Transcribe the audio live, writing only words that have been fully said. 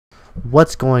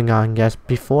What's going on, guys?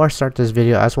 Before I start this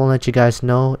video, I just want to let you guys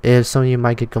know, if some of you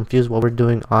might get confused what we're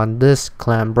doing on this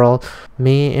ClanBrawl,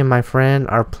 me and my friend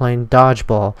are playing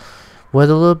DodgeBall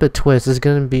with a little bit twist. It's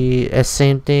going to be a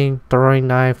same thing, throwing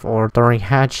knife or throwing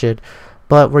hatchet,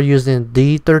 but we're using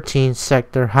the 13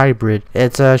 sector hybrid.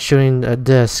 It's shooting a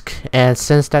disc, and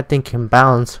since that thing can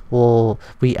bounce,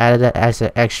 we added that as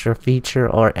an extra feature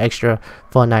or extra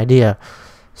fun idea.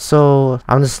 So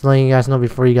I'm just letting you guys know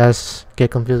before you guys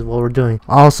get confused what we're doing.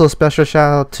 Also, special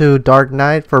shout out to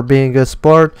Darknight for being a good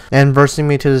sport and versing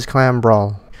me to this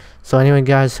ClanBrawl. So anyway,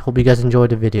 guys, hope you guys enjoyed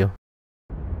the video.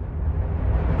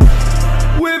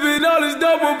 Whipping all this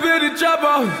double bitty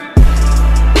chopper.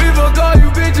 We fuck all you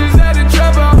bitches at the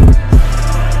trap house.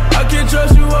 I can't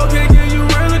trust you, I can't give you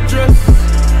real address.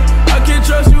 I can't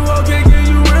trust you, I can't give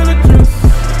you real address.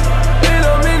 It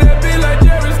don't mean that be like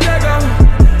Jerry Stacker.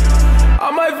 I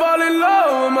might fall in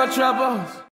love with my trap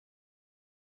house.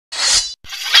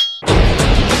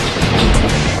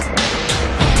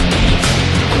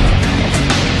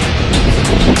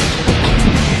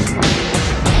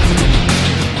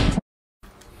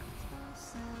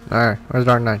 Alright, where's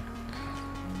Darknight?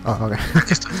 Oh, okay.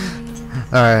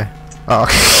 Alright. Oh,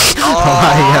 okay. Oh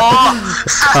my god.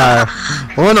 Alright.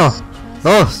 1,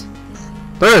 2,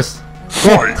 3,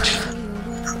 fight!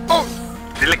 Oh.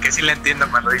 Dile que sí le entiendo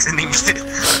cuando dice en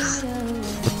inglés.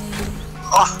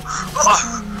 Oh, oh.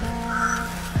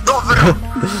 No, pero.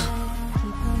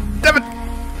 Damn it.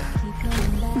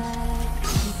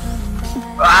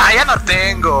 Ah, ya no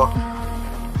tengo.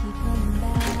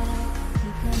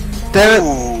 Damn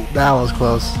it. That was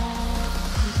close.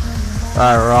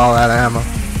 Alright, we're all out of ammo.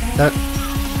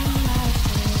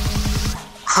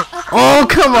 Oh,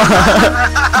 come on!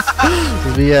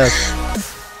 BS.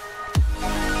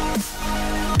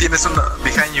 Tienes uno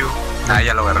behind you. Ah,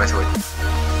 ya lo agarré ese güey.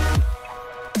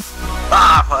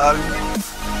 Ah, fuck.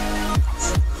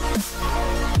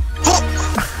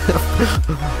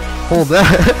 Hold that.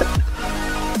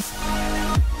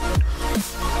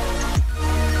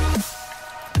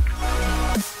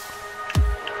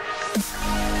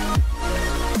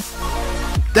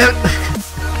 Damn it.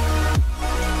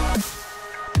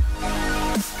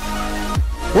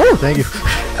 Woo, thank you.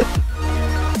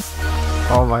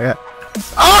 Oh my god.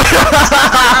 Oh!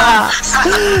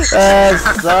 That's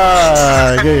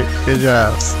good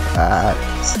job.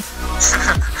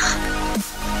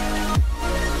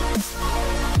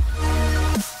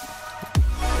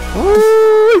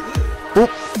 Woo!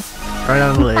 Oop. Right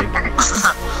on the leg.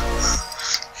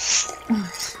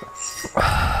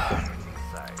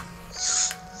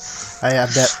 I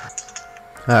have that.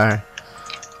 Alright.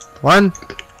 1,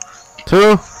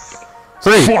 2,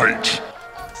 3. Fight!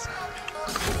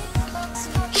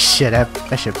 Shit,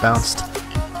 that shit bounced.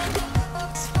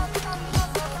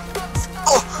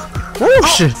 Oh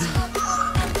shit!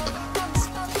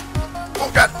 Oh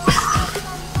god!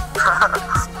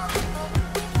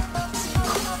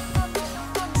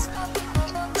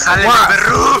 ¡Jale,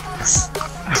 perro!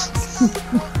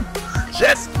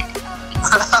 Shit!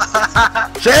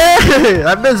 Shit! I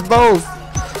missed both!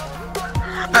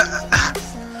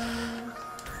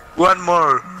 One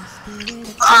more!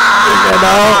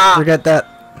 No, forget that.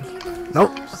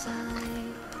 Nope.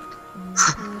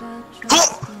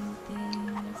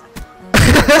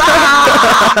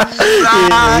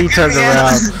 he turned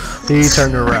around. He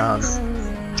turned around.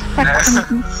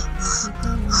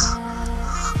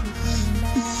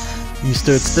 You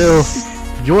stood still.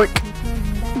 Yoink.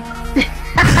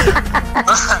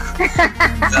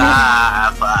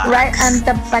 Right on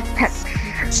the backpack.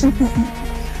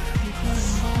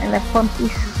 And the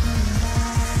pumpies.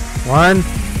 1,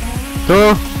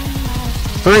 2,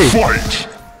 3. Fight!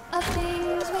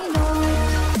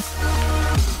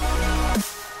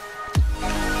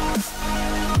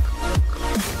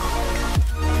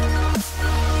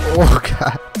 Oh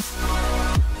god.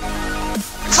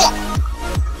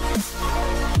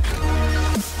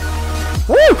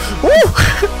 Woo! Woo!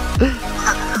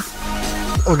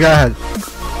 Oh god.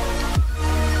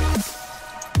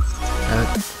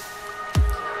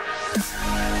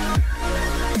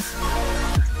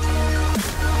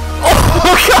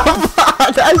 Oh come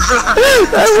on!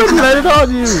 That wouldn't let it on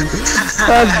you!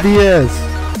 That's BS.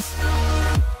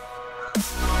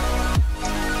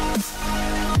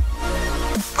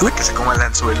 Para que se coma el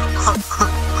anzuelo.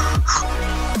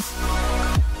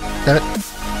 Damn it.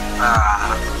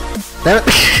 Ah. Damn it.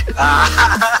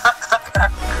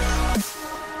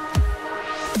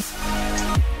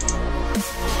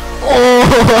 Oh,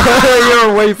 you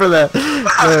were waiting for that.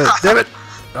 Damn it.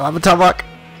 I have a tomahawk.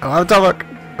 I have a tomahawk.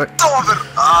 Toma, perro.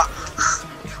 Ah.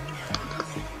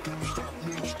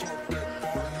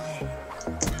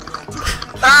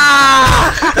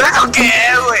 ¿Eso qué,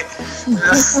 güey?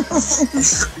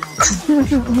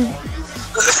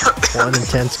 One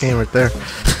intense game right there.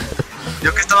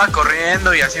 Yo que estaba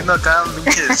corriendo y haciendo acá un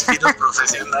pinche despidos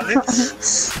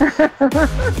profesionales.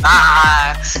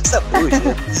 Ah, está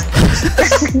bullshit.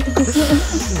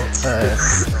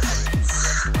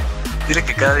 Dile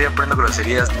que cada día aprendo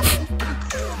groserías, ¿no?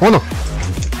 1,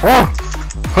 2,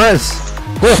 3,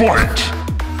 fight.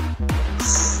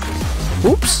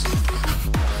 Oops.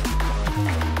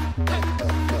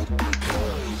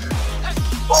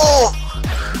 ¡Oh!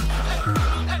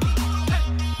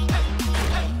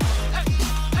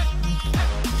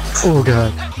 Oh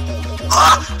god.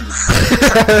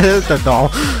 The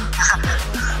doll.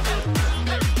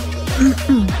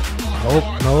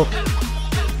 Nope.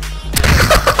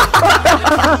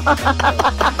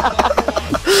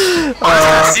 Es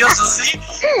gracioso, ¿sí?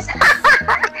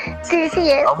 Sí, sí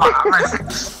es. No mames.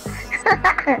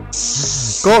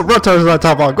 Go, Rotar's on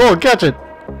top on. Go, catch it.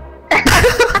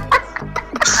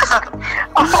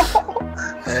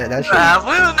 That shit. Ah,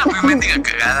 fue una muy mendiga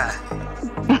cagada.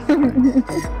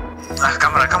 Ah,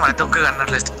 cámara, tengo que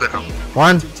ganarle a este perro.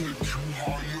 1,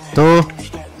 2,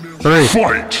 3.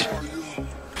 Fight.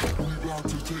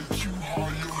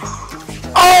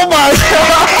 Oh my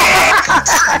god!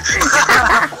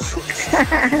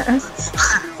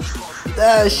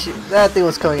 That thing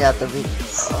was coming after me.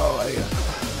 Oh my god.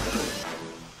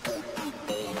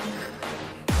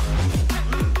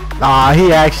 Ah,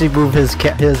 he actually moved his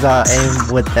aim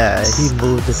with that. He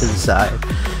moved to the side.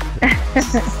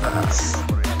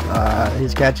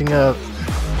 He's catching up.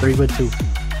 3 with 2.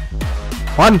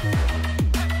 1,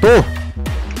 2,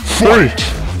 3.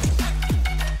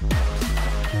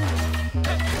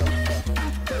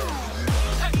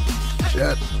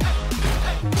 Shit.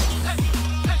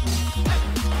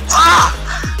 ¡Ah!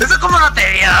 ¡Eso como no te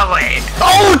dio, güey!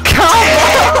 Oh, come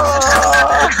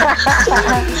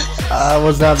on! I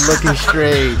was not looking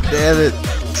straight. Damn it.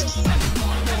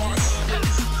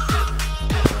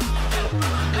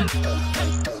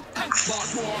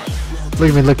 Look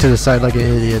at me look to the side like an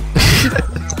idiot.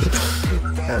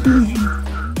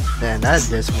 Man, that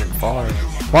just went far.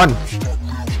 1,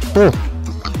 2,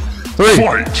 3.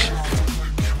 Fight.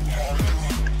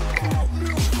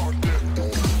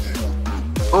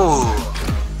 Oh.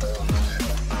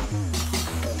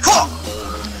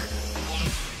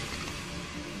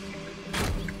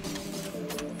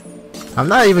 I'm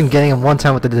not even getting him one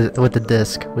time with the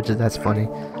disc, which is that's funny.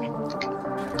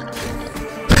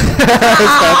 It's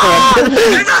okay.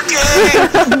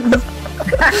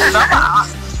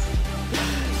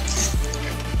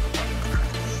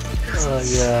 Oh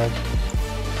god.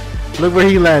 Look where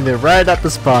he landed, right at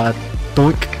the spot.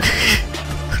 Doink.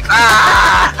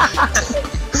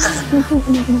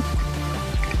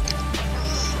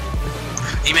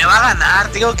 Y me va a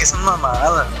ganar, digo que son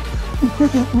mamadas.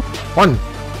 1,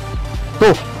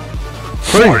 2,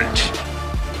 3.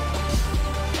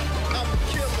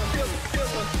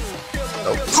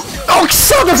 Oh,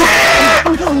 son of a!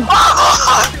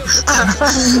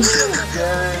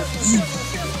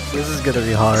 This is gonna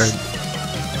be hard.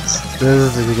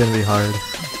 This is gonna be hard.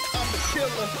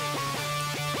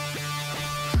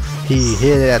 He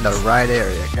hit it at the right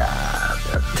area. God.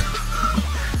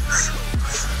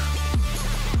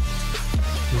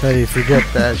 Hey, forget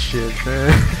that shit,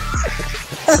 man.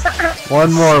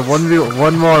 One more.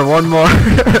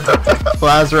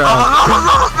 Last round.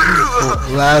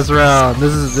 Last round.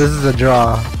 This is a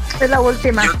draw. Es la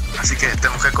última. Así que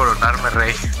tengo que coronarme,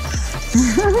 rey.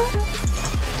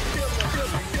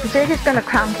 So he's gonna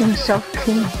crown himself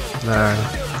king. Alright.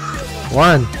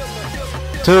 1,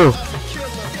 2,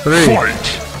 3.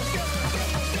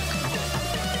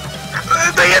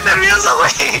 Estoy bien nervioso,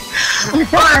 güey.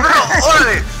 ¡Órale, bro!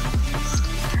 ¡Órale!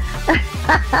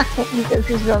 Because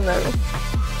he's so nervous.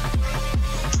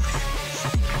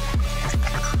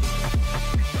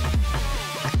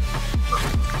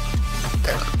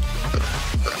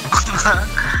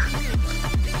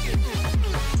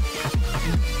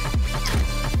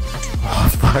 Oh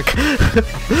fuck.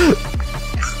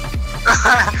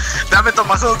 Dame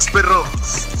Tomahawks, perro.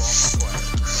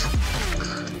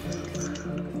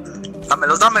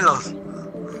 Dámelos.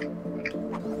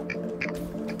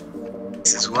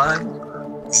 This is 1.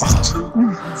 This is 2.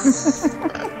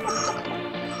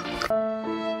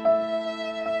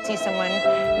 See someone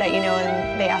that you know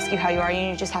and they ask you how you are,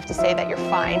 you just have to say that you're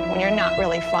fine when you're not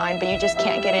really fine, but you just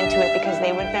can't get into it because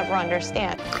they would never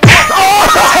understand. Oh.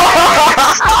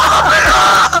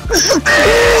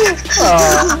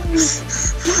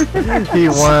 He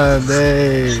won,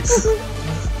 hey.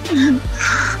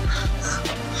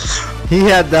 He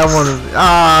had that one.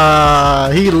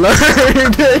 He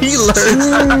learned. He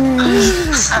learned.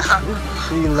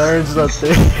 He learned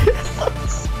something.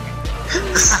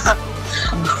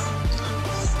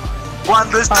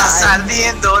 Cuando estás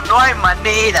ardiendo, no hay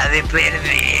manera de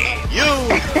perder. You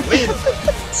win.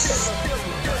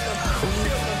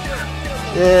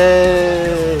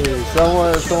 Yay!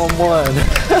 Someone won.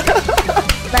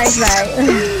 Nice, nice.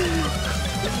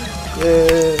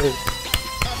 Yay!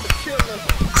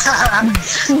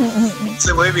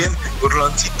 Se ve bien,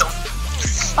 burloncito.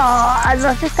 Oh, I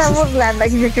love to start burlando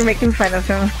like you're making fun of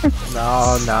him.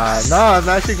 No, I'm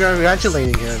actually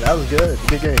congratulating him. That was good.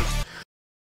 Good game.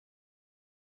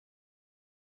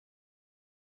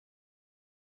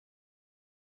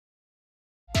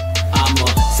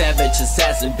 Savage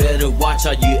assassin, better watch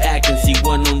how you actin'. See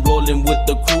when I'm rolling with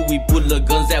the crew, we pull the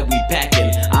guns that we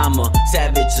packin'. I'm a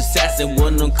savage assassin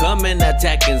when I'm coming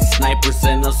attacking. Snipers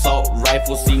and assault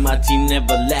rifles, see my team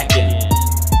never lacking.